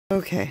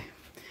Okay,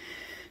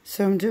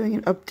 so I'm doing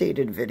an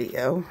updated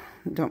video.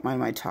 Don't mind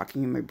my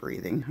talking and my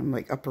breathing. I'm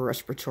like upper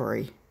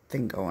respiratory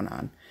thing going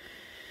on.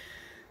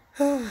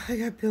 Oh, I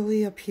got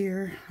Billy up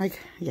here.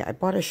 I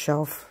bought a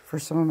shelf for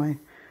some of my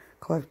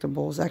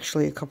collectibles.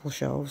 Actually, a couple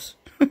shelves.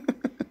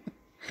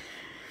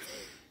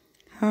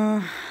 And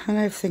I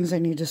have things I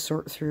need to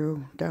sort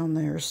through down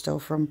there still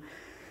from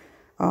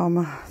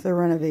the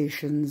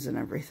renovations and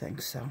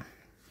everything. So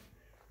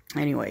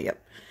anyway,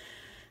 yep.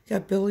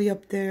 Got Billy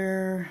up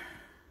there.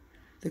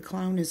 The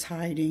clown is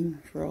hiding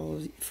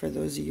for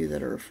those of you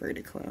that are afraid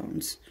of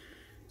clowns.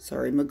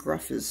 Sorry,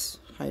 McGruff is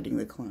hiding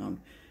the clown.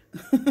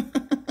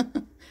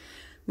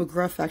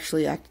 McGruff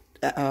actually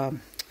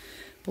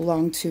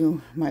belonged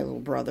to my little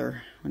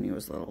brother when he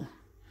was little.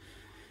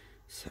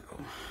 So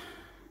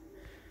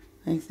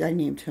I think I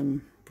named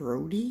him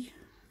Brody,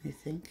 I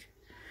think.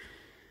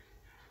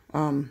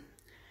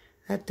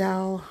 That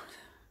doll,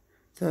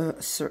 I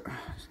don't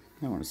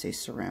want to say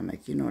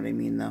ceramic, you know what I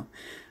mean though.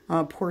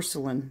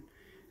 Porcelain.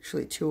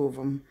 Actually, two of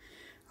them.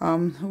 The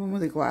one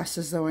with the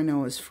glasses, though, I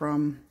know is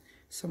from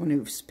someone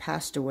who's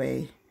passed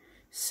away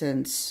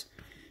since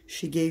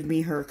she gave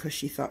me her because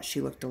she thought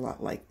she looked a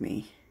lot like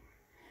me.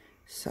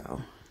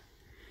 So,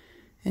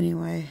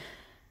 anyway.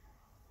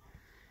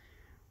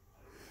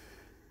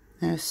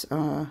 Yes,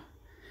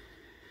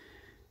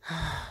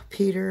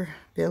 Peter,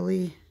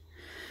 Billy.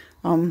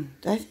 I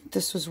think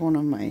this was one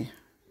of my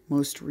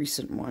most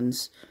recent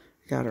ones.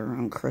 I got her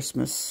around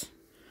Christmas.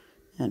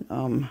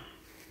 And,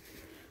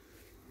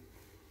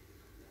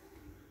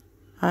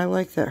 I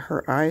like that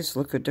her eyes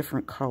look a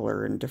different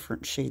color and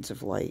different shades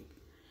of light.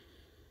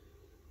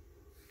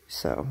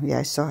 So, yeah,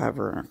 I still have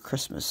her in her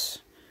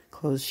Christmas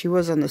clothes. She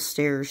was on the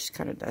stairs. She's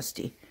kind of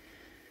dusty.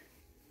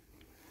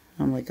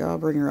 I'm like, I'll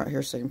bring her out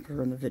here so I can put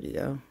her in the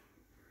video.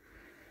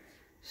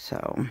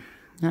 So,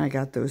 and I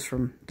got those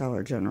from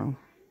Dollar General.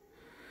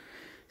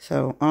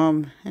 So,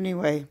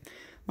 anyway,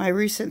 my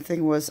recent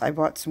thing was I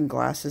bought some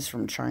glasses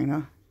from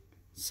China.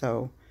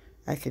 So,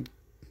 I could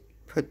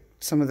put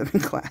some of them in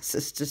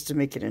glasses just to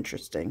make it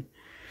interesting.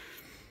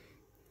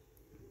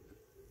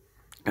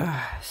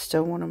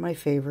 Still one of my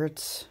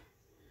favorites.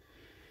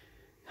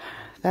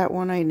 That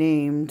one I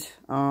named,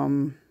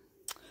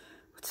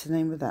 what's the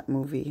name of that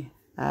movie?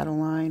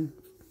 Adeline?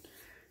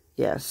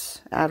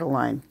 Yes,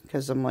 Adeline.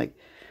 Because I'm like,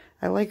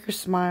 I like her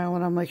smile,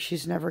 and I'm like,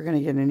 she's never going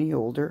to get any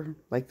older,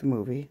 like the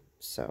movie.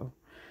 So,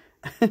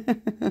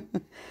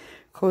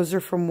 clothes are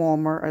from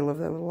Walmart. I love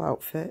that little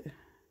outfit.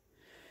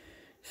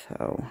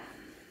 So,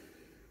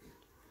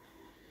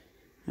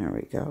 there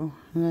we go.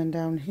 And then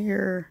down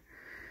here,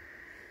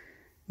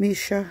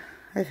 Misha.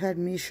 I've had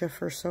Misha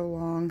for so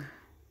long.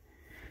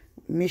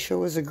 Misha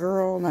was a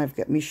girl, and I've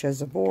got Misha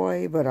as a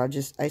boy, but I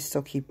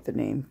still keep the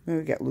name.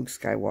 We got Luke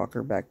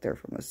Skywalker back there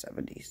from the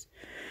 70s.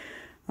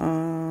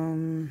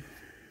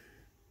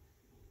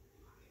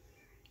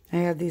 I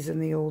had these in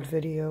the old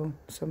video.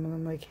 Some of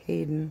them like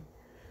Hayden.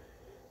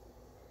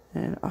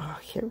 And, oh,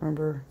 I can't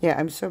remember. Yeah,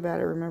 I'm so bad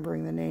at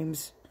remembering the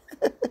names.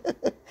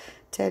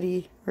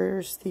 Teddy.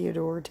 Where's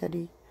Theodore?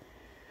 Teddy.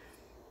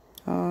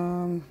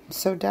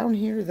 So down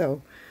here,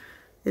 though,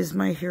 is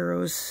my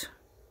heroes'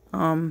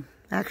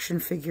 action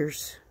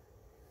figures.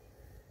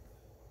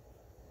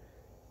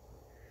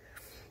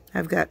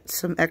 I've got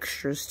some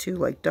extras, too,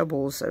 like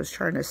doubles I was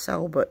trying to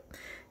sell, but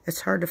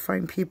it's hard to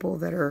find people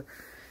that are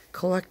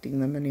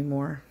collecting them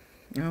anymore.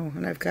 Oh,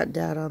 and I've got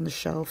Dad on the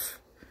shelf.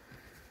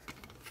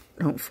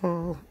 Don't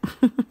fall.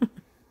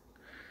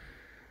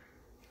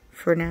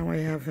 For now, I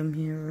have him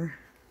here.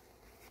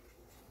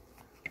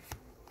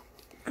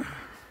 In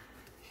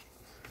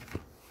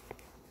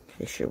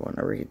case you want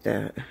to read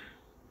that.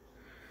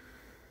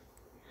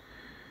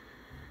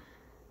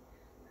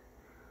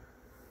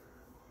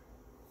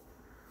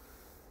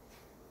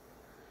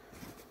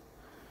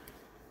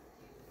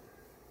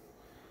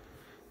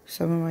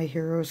 Some of my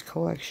heroes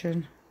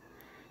collection.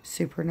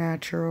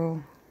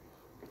 Supernatural.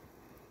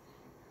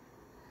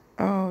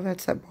 Oh,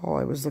 that's that ball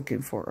I was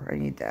looking for. I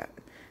need that.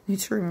 I need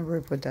to remember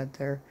to put that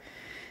there.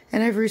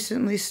 And I've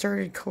recently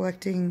started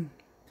collecting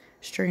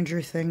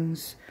Stranger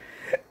Things.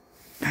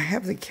 I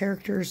have the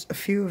characters, a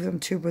few of them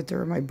too, but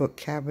they're in my book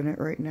cabinet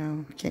right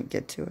now. Can't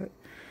get to it.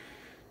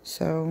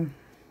 So,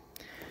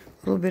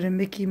 a little bit of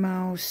Mickey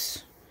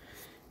Mouse.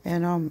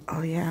 And,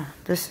 oh yeah,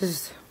 this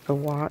is the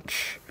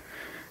watch.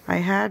 I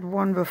had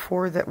one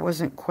before that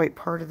wasn't quite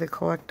part of the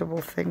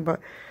collectible thing, but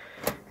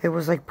it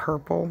was like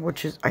purple,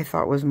 which is I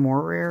thought was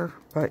more rare,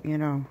 but you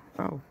know,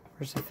 oh,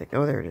 where's the thing?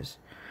 Oh, there it is.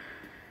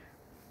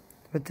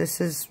 But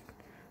this is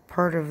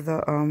part of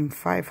the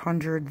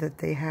 500 that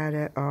they had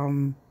at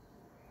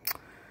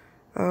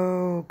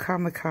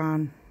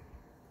Comic-Con.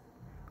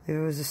 It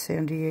was a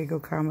San Diego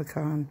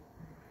Comic-Con.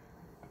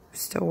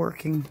 Still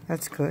working.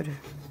 That's good.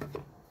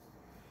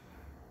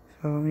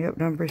 So, yep,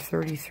 number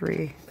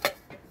 33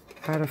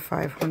 out of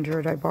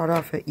 500. I bought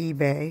off of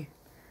eBay.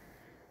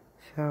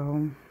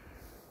 So,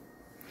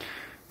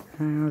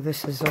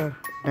 this is a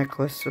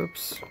necklace.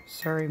 Oops.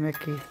 Sorry,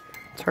 Mickey.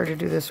 It's hard to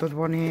do this with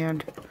one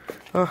hand.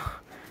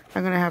 Oh,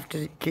 I'm going to have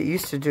to get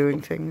used to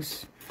doing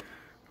things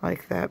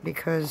like that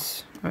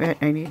because I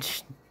need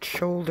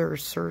shoulder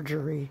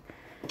surgery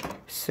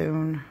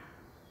soon.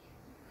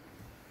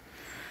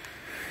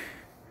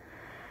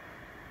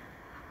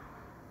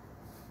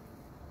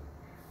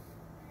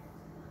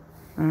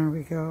 There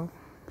we go.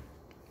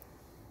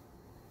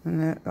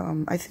 And that,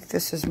 I think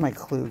this is my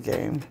Clue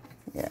game.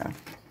 Yeah.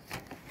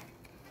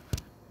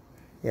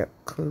 Yep,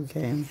 Clue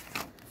game.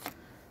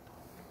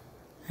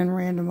 And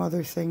random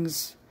other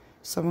things.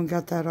 Someone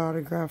got that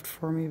autographed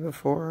for me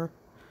before.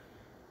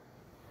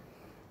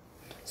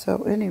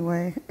 So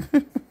anyway,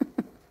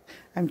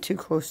 I'm too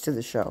close to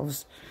the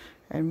shelves.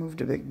 I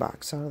moved a big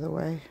box out of the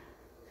way.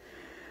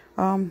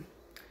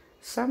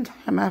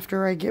 Sometime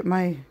after I get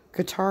my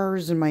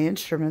guitars and my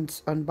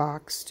instruments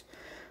unboxed,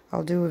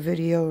 I'll do a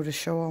video to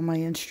show all my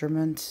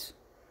instruments.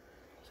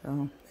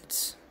 So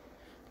it's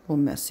a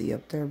little messy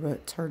up there, but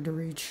it's hard to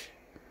reach.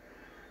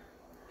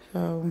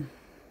 So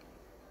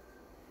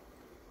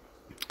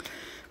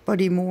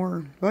Buddy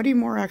Moore. Buddy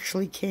Moore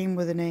actually came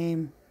with a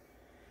name.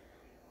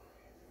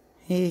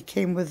 He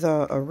came with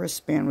a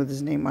wristband with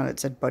his name on it. It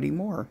said Buddy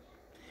Moore.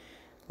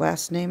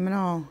 Last name and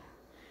all.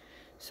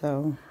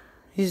 So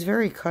he's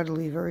very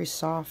cuddly, very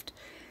soft.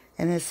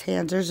 And his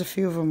hands, there's a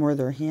few of them where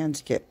their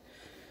hands get,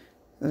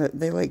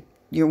 they like,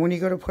 you know, when you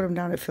go to put them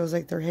down, it feels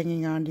like they're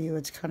hanging on to you.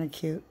 It's kind of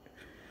cute.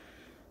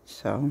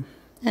 So,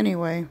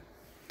 anyway,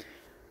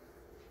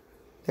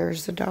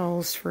 there's the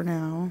dolls for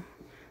now.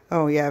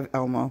 Oh, yeah,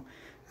 Elmo.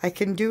 I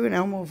can do an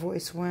Elmo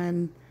voice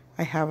when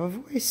I have a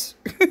voice.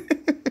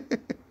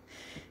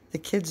 The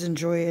kids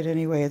enjoy it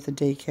anyway at the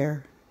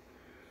daycare.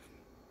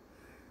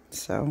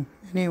 So,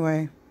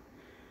 anyway,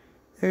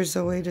 there's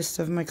the latest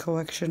of my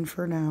collection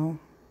for now.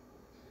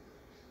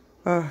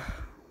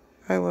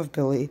 I love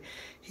Billy.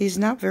 He's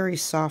not very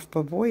soft,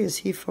 but boy, is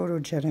he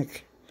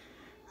photogenic.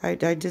 I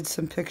did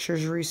some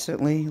pictures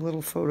recently,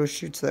 little photo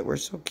shoots that were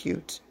so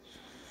cute.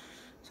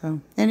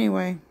 So,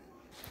 anyway,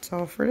 that's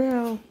all for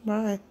now.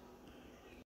 Bye.